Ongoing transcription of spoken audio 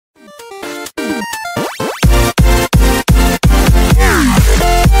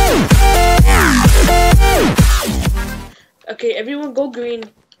will go green.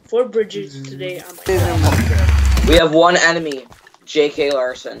 4 bridges today. Oh my god. We have one enemy. J.K.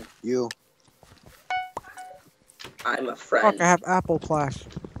 Larson. You. I'm a friend. Fuck, I have apple class.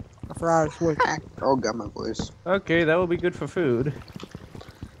 I forgot to switch. Oh, got my voice. Okay, that will be good for food.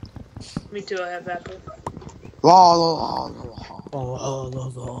 Me too, I have apple.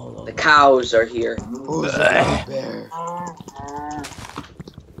 The cows are here. Who's the bear?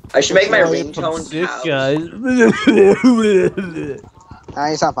 I should make my ringtone Sick cows. guys. Nah,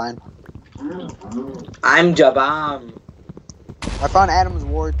 he's not fine. I'm Jabam. I found Adam's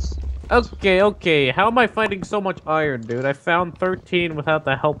warts. Okay. How am I finding so much iron, dude? I found 13 without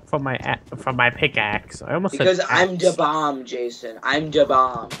the help from my pickaxe. I almost Because said I'm axe. Jabam, Jason. I'm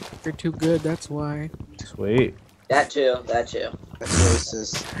Jabam. You're too good, that's why. Sweet. That too. That too. That's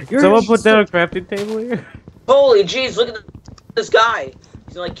racist. Someone put down a crafting table here. Holy jeez! Look at this guy.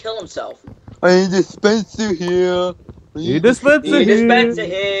 He's gonna like kill himself. I need a dispenser here. Need a dispenser Need a here. dispenser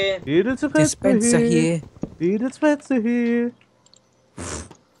here. Need a Dispenser here. Need a dispenser here.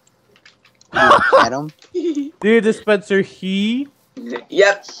 Adam? Need a dispenser here.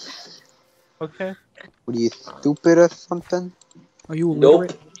 Yep. Okay. What are you, stupid or something? Are you Nope.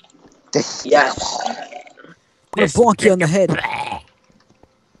 illiterate? Yes. I'm gonna bonk you on the head.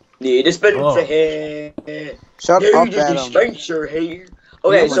 Need a dispenser Oh. here. Shut Need up, a Adam. dispenser here.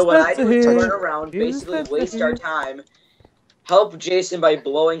 Okay, so what I do is Dispenser turn here. around, Need a basically dispenser waste here. our time, help Jason by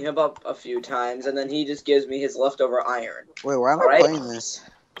blowing him up a few times, and then he just gives me his leftover iron. Wait, why am I Alright. playing this?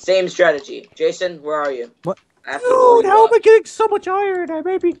 Same strategy. Jason, where are you? What? I have to blow Dude, you how up. am I getting so much iron?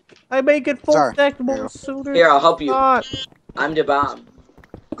 I may get full Sorry. stacked more Here. sooner. Here, I'll help you. Not. I'm the bomb.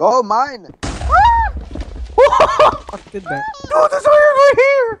 Go, mine! Fuck did that? Oh, there's iron right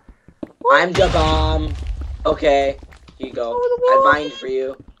here. I'm the bomb. Okay, here you go. I mined for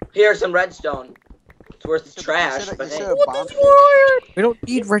you. Here's some redstone. It's worth trash, but hey. We don't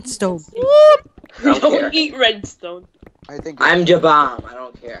need redstone. I We don't care. don't eat redstone. I think. I'm the bomb. I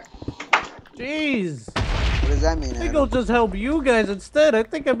don't care. Jeez. What does that mean, I think Adam? I'll just help you guys instead. I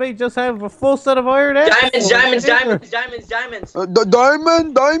think I may just have a full set of iron axes. Diamonds. Dude,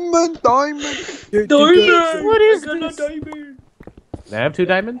 Diamond! What is I got a this? diamond. I have 2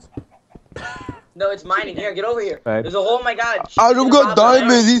 diamonds? No, it's mining. Here, get over here. Right. There's a hole. Oh my god. Adam There's a got bomb in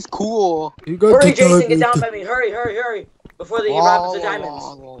diamonds, he's cool. You there. got Hurry, the Jason, get diamond. down by me. Hurry. Before they rob the diamonds.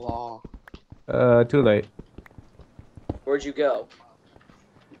 Too late. Where'd you go?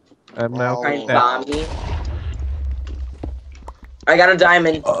 I'm now Oh. Trying to bomb me. I got a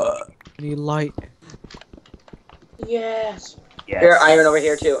diamond. I need light. Yes. Here, iron over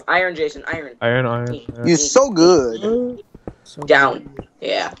here too. Iron, Jason. Iron. Iron. You're so good. So Down.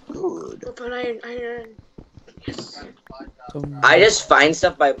 Yeah. Good. Open iron. Yes. I just find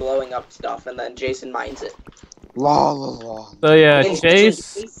stuff by blowing up stuff, and then Jason mines it. So yeah,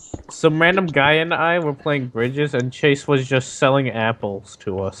 Chase, some random guy and I were playing Bridges, and Chase was just selling apples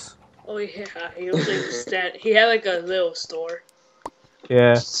to us. Oh yeah, he was like he had like a little store.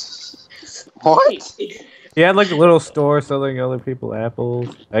 Yeah. What? He had like a little store selling other people apples.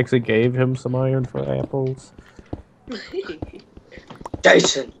 I actually gave him some iron for apples.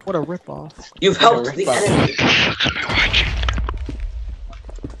 Jason, What a ripoff. you've helped the enemy.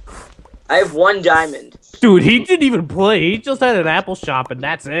 I have 1 diamond. Dude, he didn't even play. He just had an apple shop, and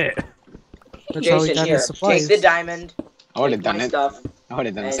that's it. That's how he Jason, got here, his supplies. take the diamond. I would have take my done it. Stuff, I would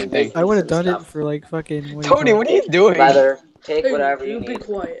have done the and same make thing. I would have some done it stuff. for like fucking. Tony, what are you doing? Leather. Take Hey, whatever you you be need,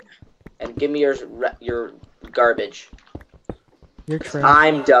 quiet. and give me your garbage. You're trash.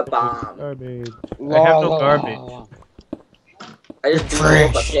 I'm the bomb. Garbage. I have no garbage. I just blew up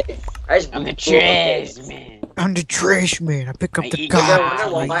a Trash. pig. I just I'm the blew up a trash pig. man. I'm the trash man. I pick up I the eat You ever wonder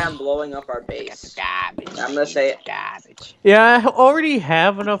garbage. why I'm blowing up our Pick up the base? garbage. I'm gonna say it. Garbage. Yeah, I already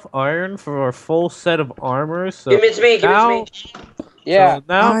have enough iron for a full set of armor, so Give it to me. Give now, it to me. Yeah. so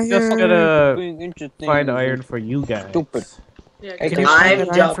now I'm just Iron. gonna Doing interesting. find iron for you guys. Stupid. Yeah, Hey, Can you I'm find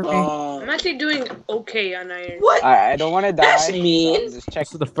that iron for the me? I'm bomb. actually doing okay on iron. What? I don't want to die. That's mean. So just check.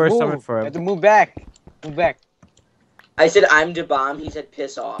 This is the first time Move. for You him. have to move back. Move back. I said I'm the bomb. He said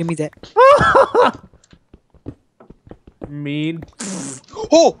piss off. Give me that. Mean.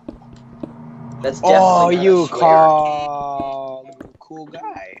 Oh! That's definitely Oh, not a you swear. call cool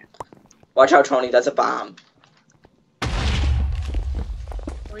guy. Watch out, Tony. That's a bomb.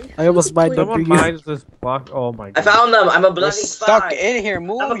 I almost mined up Someone you. mines this block. Oh my I god. found them. I'm a We're bloody stuck spy. in here.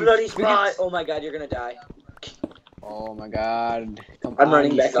 Move. I'm a bloody you spy. idiots. Oh my god, you're gonna die. Oh my god. Come I'm on,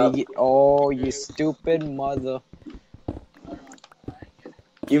 running you back up. Oh, you stupid mother.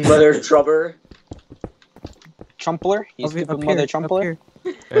 You mother trubber. Trumpler? You Up here, stupid up mother here, trumpler? up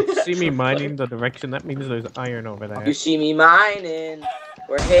here. If you see me mining the direction, that means there's iron over there. You see me mining.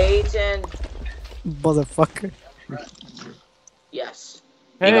 We're hating. Motherfucker. Yes.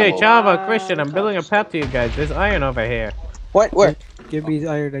 Hey, Chava, Christian, I'm building a path to you guys. There's iron over here. What? Where? Give me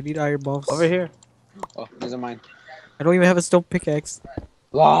iron. I need iron balls. Over here. Oh, these are mine. I don't even have a stone pickaxe.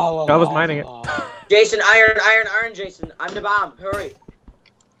 Chava's mining it. Jason, iron, Jason. I'm the bomb. Hurry.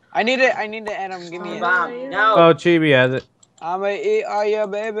 I need it, Adam. Give me it. Bomb. No. Oh, Chibi has it. I'ma eat all your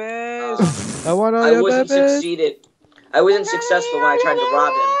babies. I want all I your wasn't babies. succeeded. I wasn't successful when I tried to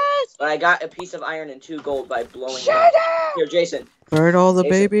rob him. But I got a piece of iron and 2 gold by blowing him up. Here, Jason. Burn all the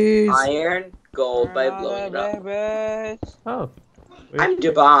Jason, babies. Iron, gold by blowing it up. Babies. Oh. I'm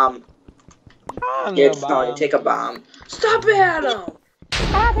the bomb. I'm Here, the bomb. take a bomb. Stop it, Adam!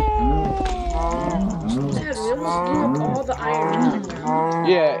 Dad, we almost blew up all the iron.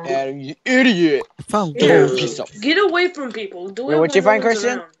 Yeah, Adam, you idiot. I found Yeah. gold. Piece of- Get away from people. Do Wait, it what'd when you find, no one's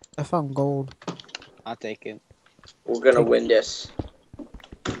Christian? around. I found gold. I'll take it. We're gonna win this. Of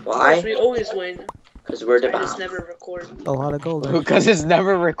course, Why? we always win. Because we're the I just bomb. never record. A lot of gold. Because it's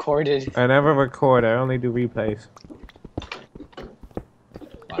never recorded. I never record, I only do replays.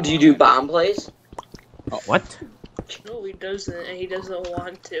 Do you do bomb plays? What? No, he doesn't, and he doesn't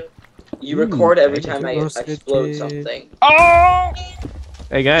want to. You record every I time I just roasted explode it. something. Oh!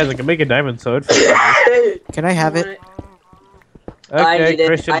 Hey guys, I can make a diamond sword for you. Can I have it? I Okay, need it.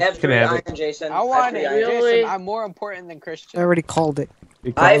 Christian I have can 3 have iron, it. Jason. I want have it, 3 iron. Really? Jason. I'm more important than I Christian. already called it.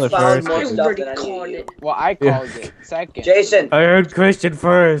 You I call it found first. more I stuff already than I called need. it. Well, I Yeah. called it second. Jason, I heard Christian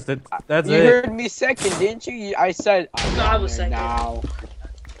first. That's You it. heard me second, didn't you? I said. No, I was second. Now.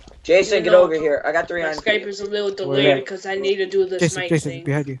 Jason, You get know, over here. I got 3 My iron. for Skype you. is a little Where delayed at? because I need to do this Jason, mic Jason, thing.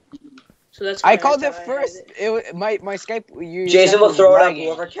 behind you. So that's why I called it thought I had first. My Skype. You Jason will was throw it up. lagging.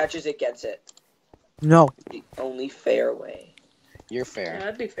 Whoever catches it gets it. No. The only fair way. You're Yeah, fair.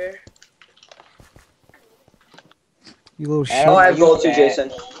 that'd be fair. You little shit. Adam, Oh, I are have you gold too, fat?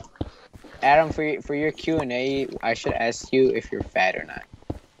 Jason. Adam, for your Q&A, I should ask you if you're fat or not.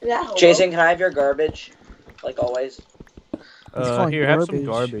 Yeah, Hobo. Jason, can I have your garbage? Like always. calling Here, have some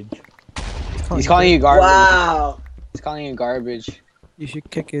garbage. garbage. He's calling you garbage. Wow. He's calling you garbage. You should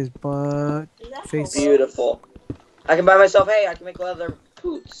kick his butt. Face. Beautiful. I can buy myself, hey, I can make leather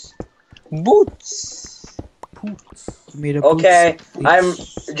boots. Boots. Made a Okay,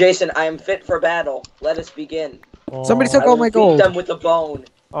 boots. Jason, I am fit for battle. Let us begin. Somebody took I all will my beat gold. them with a bone.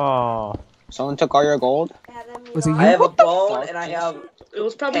 Oh. Someone took all your gold? Was it I you? have a bone fuck? and I have. It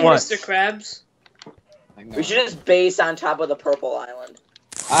was probably What? Mr. Krabs. We should just base on top of the purple island.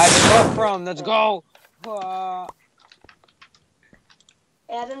 I just from. Let's go.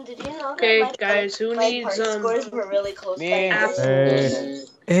 Adam, did you know Okay, that guys, who needs, scores were really close? Me. Hey.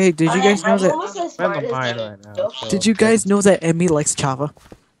 Hey, did you guys know that? Almost as I'm smart the as mine you. right now. so- Did you guys know that Emmy likes Chava?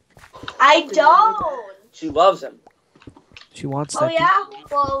 I don't. She loves him. She wants Oh that. yeah.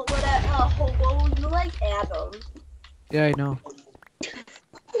 Well, what Hobo, you like Adam? Yeah, I know.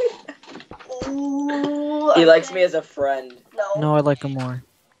 Ooh, He likes okay. me as a friend. No. No, I like him more.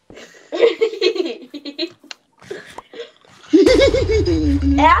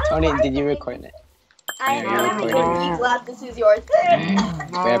 Adam, Tony, did you record it? I Yeah, know you're everything. recording. Be glad this is yours.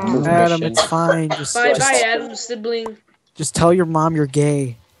 We have permission. Adam, it's fine. Just, Bye just, bye, Adam's sibling. just tell your mom you're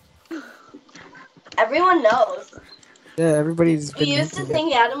gay. Everyone knows. Yeah, everybody's been We used to hinting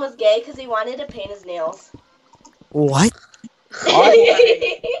think Adam was gay because he wanted to paint his nails. What?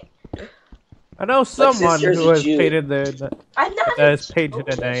 I know someone sister's who a has Jew. painted their I'm not. that has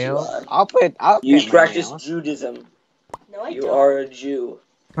painted a nail. I'll You paint my practice nails. Judaism. No, I You don't. are a Jew.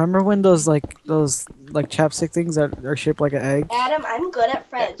 Remember when those chapstick things that are shaped like an egg? Adam, I'm good at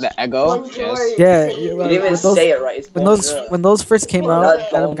French. The ego? Bonjour. Yes. Yeah, Say- you You Well, didn't even with those- say it right. It's bonjour. When those first came Not out,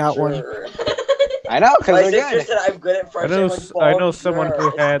 Not Adam got one. bonjour. I know, because My they're sister good. said I'm good at I French. know, I'm like, I know someone who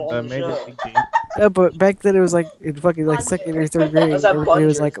bonjour. had It's the made bonjour. it PG. Yeah, but back then it was like in fucking like second or third grade. That's not Everybody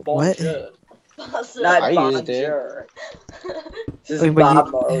was bonjour, like, it's "What?" bonjour. Bonjour. Not I used it. bonjour. This is Wait, but Bob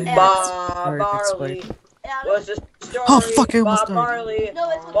you- Marley. Yeah. Bob Alright, that's Marley. Adam, What's the story? Oh, fuck, I almost Bob died. Marley. No,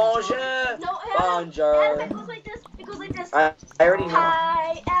 it's Bonjour. No, Adam. Bonjour. Adam, it goes like this. It goes like this. I already know.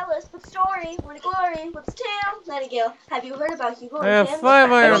 Hi, Alice. What's the story? What's the glory? What's the tale? Nightingale. Have you heard about Hugo? I have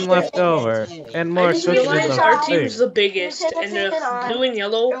 5 iron left over, and more I just cushions realized of our team's things. the biggest, and the blue and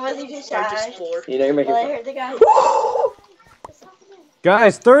yellow Or was he just are shy? just 4. You know you're making Well, I fun. heard the guy.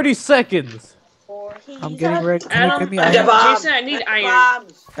 Guys, 30 seconds. I'm getting ready. Can you Adam, give me Adam. iron? Jason, I need iron.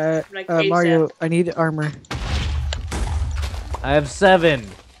 Bombs. Like Mario, I need armor. I have 7.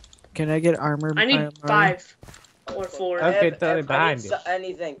 Can I get armor? I need Mario? 5 or 4. I Okay, have- tell me I behind need you.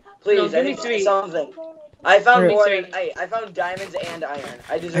 Anything. Please, No, I give me need 3. something. I found Alright. more than I found diamonds and iron.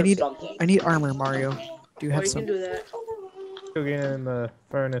 I deserve something. I need armor, Mario. Do you Or have you some? can do that. Cooking in the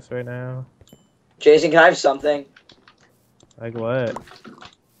furnace right now. Jason, can I have something? Like what?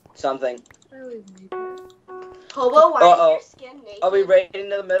 Something. Hobo, why is your skin naked? Are we right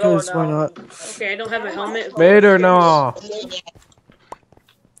into the middle or Because why no? not? Okay, I don't have a helmet. Made or no?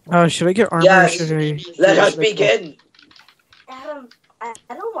 Should I get armor? Yes. Or should I? Let us should I- begin. Adam, I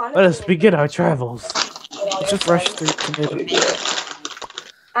don't want to. Let us begin our travels. Let's just rush through to mid.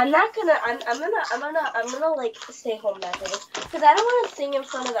 I'm gonna like stay home that day because I don't want to sing in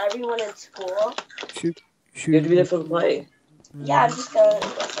front of everyone in school. Shoot. You have to be there for the play. Yeah, I'm just gonna.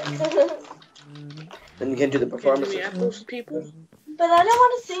 Then you can do the Give performance. me apples, people. But I don't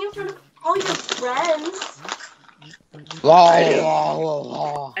want to sing in front of all your friends.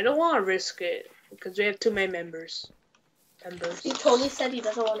 I don't want to risk it because we have too many members. See, Tony said he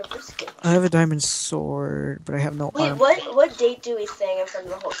doesn't want to risk it. I have a diamond sword, but I have no Wait, armor. what date do we sing in front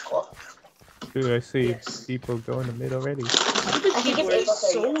of the whole school? Dude, I see Yes. people going to mid already. The I think keyboard it's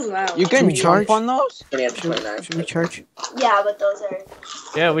is so loud. You Should can we charge? jump on those? 29. Should we charge? Yeah, but those are.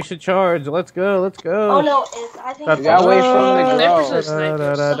 Yeah, we should charge. Let's go. Let's go. Oh no, I think That's it's We gotta wait for them to Snipers grow.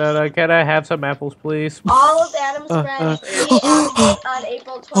 are snipers. Can I have some apples, please? all of Adam's friends on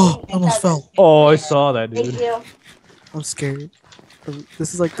April 20. Oh, I almost fell. Oh, I saw that, Thank dude. you. I'm scared.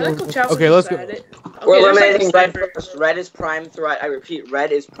 This is like I like the. how Chava Okay, just let's go. had it. We're Okay, there's like a eliminating red sniper. first. Red is prime threat. I repeat,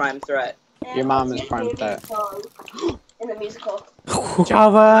 red is prime threat. Your mom What's is prime favorite threat. song in the musical. I don't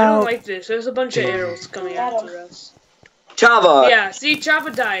Chava. like this. There's a bunch of arrows coming after us. Chava Yeah, see,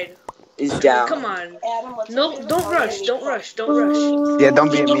 Chava died. is down. Come on. Adam, what's your No, favorite don't song rush. in the Don't musical? rush. Don't rush. Yeah,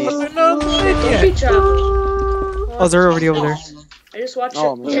 don't be me. Don't be Chava. Oh, they're already over there. I just watched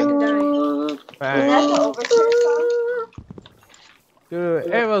Oh, it man. chicken die. Is that the Overture song? Dude,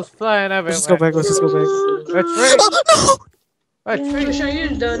 arrows flying everywhere. Let's just go back. Let's just go back. A tree. A I wish tree. I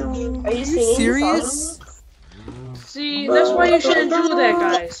was done. Are you singing the Serious? See, that's why you shouldn't do that,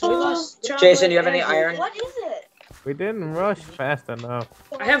 guys. We lost Chava. Jason, do you have any and- song? iron? What is it? We didn't rush fast enough.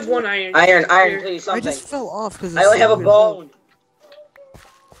 I have one iron. Iron, Here. please, I something. just fell off because I only have a bone.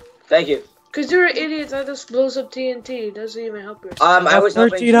 Thank you. Cause you're an idiot that just blows up TNT. It doesn't even help yourself. I was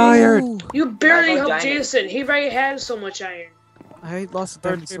helping 13 Jason. iron. You barely I helped found diamonds. Jason. He already had so much iron. I lost a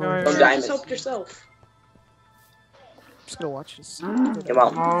diamond 13 sword. iron. I'm From You diamonds. just helped yourself. just gonna watch this. Come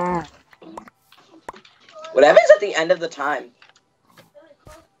on. What happens at the end of the time?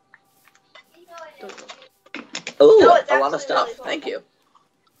 Ooh, No, it's a lot of actually stuff. really fun. Thank you.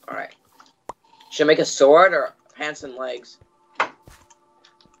 Alright. Should I make a sword or pants and legs?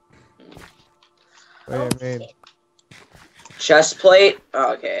 What do you mean? Chest plate?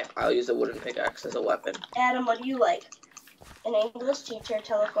 Oh, okay. I'll use a wooden pickaxe as a weapon. Adam, what do you like? An English teacher,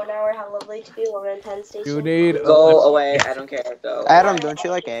 telephone hour, how lovely to be, woman in Penn Station. You need Go away. I don't care. Go. Adam, don't you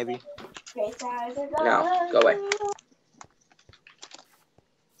like Abby? No, go away.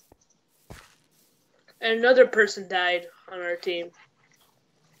 And another person died on our team.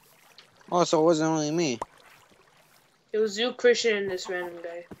 Oh, so it wasn't only me. It was you, Christian, and this random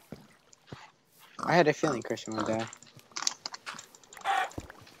guy. I had a feeling Christian would die.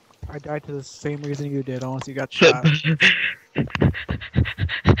 I died to the same reason you did, unless you got shot.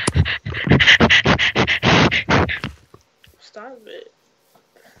 Stop it.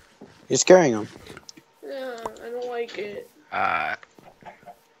 You're scaring him. Yeah, I don't like it. I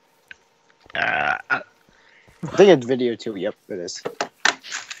think it's video too. Yep, it is.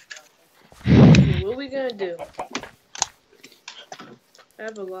 Okay, what are we gonna do? I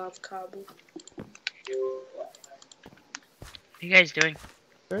have a lot of cobble. What are you guys doing?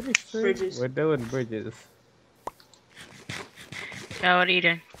 33? Bridges. We're doing bridges. Yeah, what are you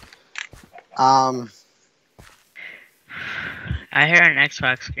doing? Um, I hear an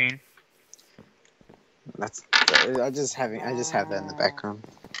Xbox screen. that's. I just have that in the background.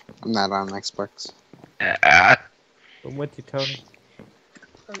 I'm not on Xbox. From what you told me.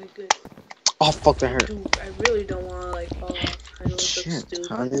 Okay, good. Oh fuck, that hurt. Dude, I really don't wanna like fall off. I know it looks Shit,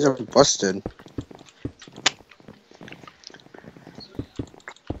 stupid. these are busted.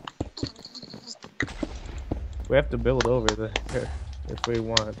 We have to build over the if we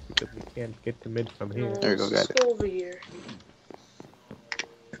want, because we can't get to mid from here. No, There you go, let's got go over here.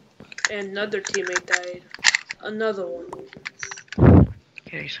 And another teammate died. Another one.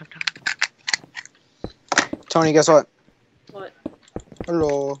 Carry something. Tony, guess what? What?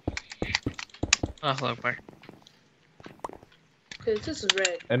 Hello. Oh, hello, Bart. Cause this is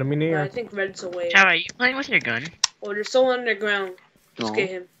red. Enemy But I near. think red's away. Chava, are you playing with your gun? Oh, there's someone underground. No. Let's get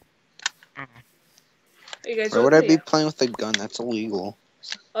him. Oh. You guys Why would I okay? be playing with a gun? That's illegal.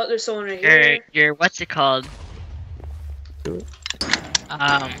 Oh, there's someone right here. Your what's it called? Your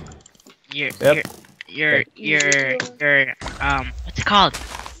Yep. your what's it called?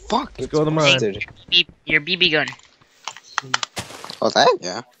 Fuck. Let's go to mine. busted. Your BB gun. Oh, that?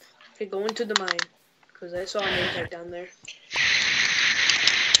 Yeah. Okay, go into the mine. Because I saw a name tag down there.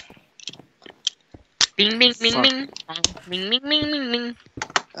 Bing bing bing Fuck. bing. Bing bing bing bing bing.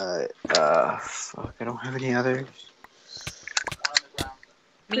 Fuck. I don't have any others.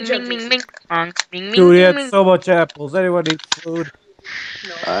 Bing Good job, bing bing Jason. bing. Bing bing Dude, he bing had bing. so much apples. Anyone needs food?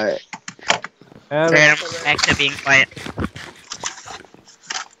 No. Alright. Adam, Sorry, I'm back to being quiet.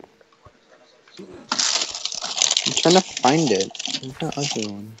 I'm trying to find it. Where's that other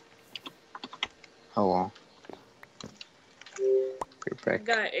one? Oh well. You're I back.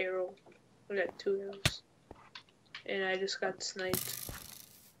 got an arrow. I got 2 arrows. And I just got sniped.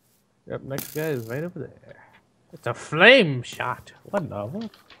 Yep, next guy is right over there. It's a flame shot. What the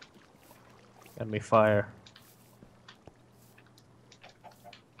fuck? Let me fire.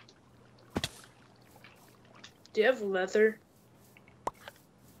 Do you have leather?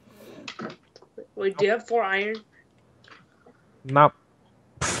 Wait, do you have 4 iron? Nope.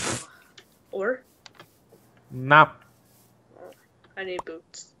 Or? Nope. I need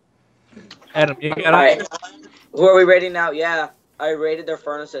boots. Adam, you got Alright. it? Who are we raiding now? Yeah. I raided their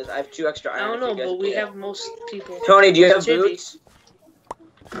furnaces. I have 2 extra I iron. don't if you know, guys but we need it. have most people. Tony, do you have Chibi. boots?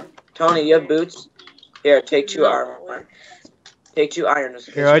 Tony, you have boots? Here, take 2 No. iron. Take 2 iron.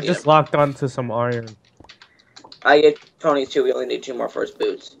 Here, I just locked onto some iron. I get Tony 2. We only need 2 more for his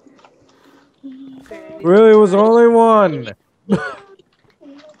boots. Okay. Really, it was only one.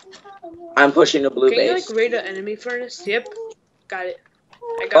 I'm pushing the blue Can you base. like raid an enemy furnace? Yep. Got it.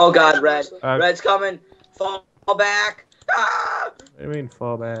 I got Oh 5 god, red. boots. Red's coming. Fall back. Ah! What do you mean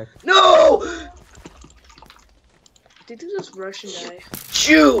fall back? No! Did you just rush and die?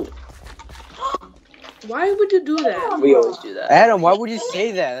 Shoot! Why would you do that? We always do that. Adam, why would you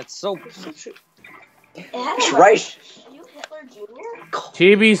say that? That's so. It's right. Are you Hitler Jr.?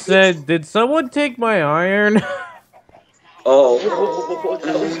 Chibi said, "Did someone take my iron?" Oh. Oh,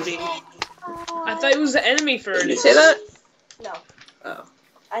 that was me. I thought it was the enemy Did furnace. you say that? No. Oh.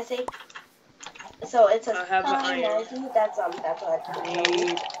 I think. So it says I have the iron. That's what I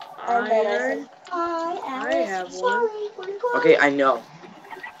Need And then I iron. said, hi, I Alice. have one. Sorry, we're going. Okay, I know.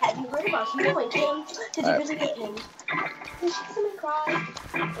 Have you heard about Hugo and Kim? Did you really get him? Did she someone cry?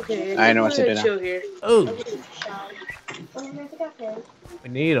 Okay, I know I'm what to gonna do now. chill here. Oh, Okay, shy. Oh, I got him. we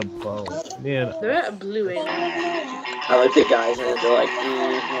need them both. Yeah. They're at blue end. I like the guys and they're like,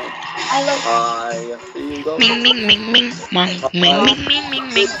 I like. hi, Hugo. Bing bing bing bing. Bing bing bing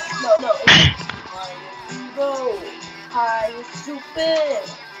bing bing. No. It's Hugo. Hi, you stupid.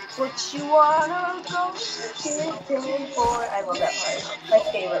 What you wanna go kissing for? I love that part. My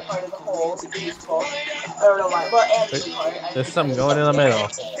favorite part of the whole musical. I don't know why. Well, and the part. There's something going in the middle.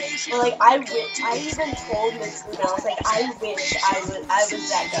 But like I even told Miss Ruben, I was like, I wish I was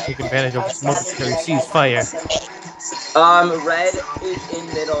that guy. Take advantage of I was smoke glad till he that sees guy. fire. Red is in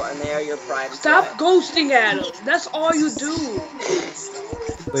middle and they are your prime. Stop threat. ghosting at him. That's all you do.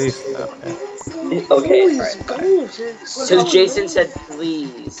 Please stop that. Okay, Always alright. ghost. Because Jason said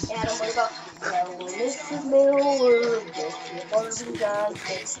please. Adam, what about Mrs. Miller?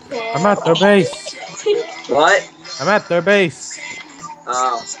 I'm at their base. What? I'm at their base.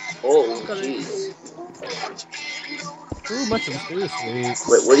 Oh, jeez. Ooh, much of this sweet.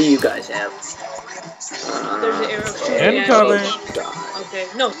 Wait, what do you guys have? There's an arrow shooting at Incoming. me. God. Okay.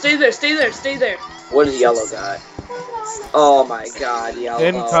 No, stay there, stay there, stay there. What is yellow guy? Oh my god, yellow.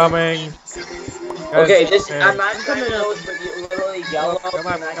 Incoming. Okay, Guys, this okay. I'm not Coming trying to up. go, but you literally yellow. Come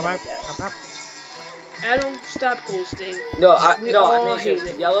on, and come on, I- come on. Adam, stop ghosting. No, We no, all I mean, hate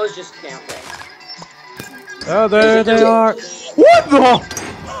it. yellow's just camping. Oh, there they are. What the?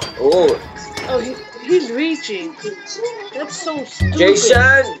 Oh, Oh, he's reaching. That's so stupid. Jason!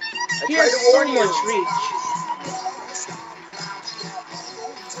 I He tried has to so warn you. much reach.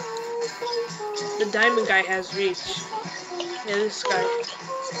 The diamond guy has reach. Yeah, this guy.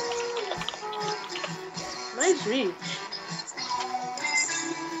 Nice reach.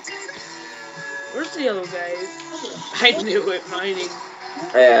 Where's the yellow guy? I knew it, mining.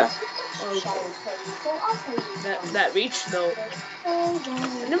 Yeah. That reach though.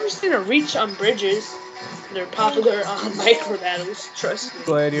 I've never seen a reach on bridges. They're popular on micro battles. Trust me.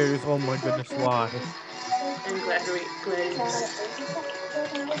 Gladiators, oh my goodness, why? And gladiators.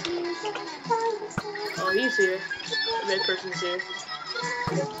 Oh, he's here. The red person's here.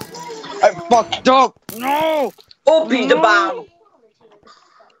 I fucked up. No, Open the bomb!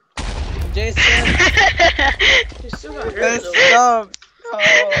 Jason. He still got hurt That's though. stop.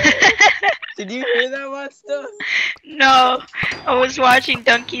 Did you hear that, Monster? No, I was watching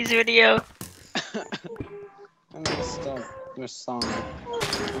Donkey's video. I messed up your song.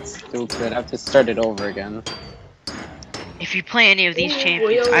 That's stupid. I have to start it over again. If you play any of these Ooh,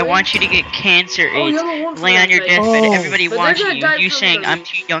 champions, well, I wait. want you to get cancer, Oh, AIDS, you're the one for lay that on your night. deathbed, Oh. everybody But they're watching gonna you, die you from saying, the I'm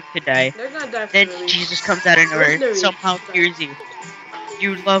reach. too young to die. They're gonna die from Then the reach. Jesus comes out of Where's nowhere, the reach? somehow cures you.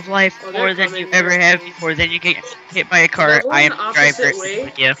 You love life Oh, more they're than you coming, ever they're have coming. before. Then you get hit by a car. They're going I am the the driver opposite way.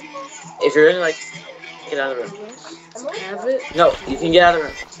 with you. If you're gonna like, get out of the room. Have it. No, you can get out of the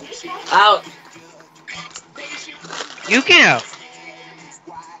room. Out. You get out.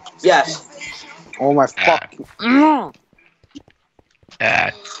 Yes. Oh my fucking.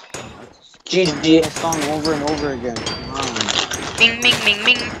 GG. That song over and over again. Come on. Ming, ming, ming,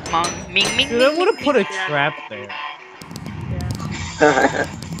 ming, mong, ming, ming, Dude, I ming, would have ming, put a Yeah. trap there.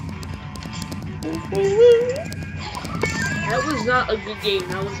 That was not a good game.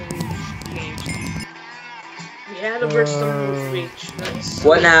 That was a reach game. We had to verse someone with reach. That's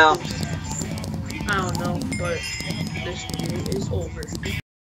What now? I don't know, but this game is over.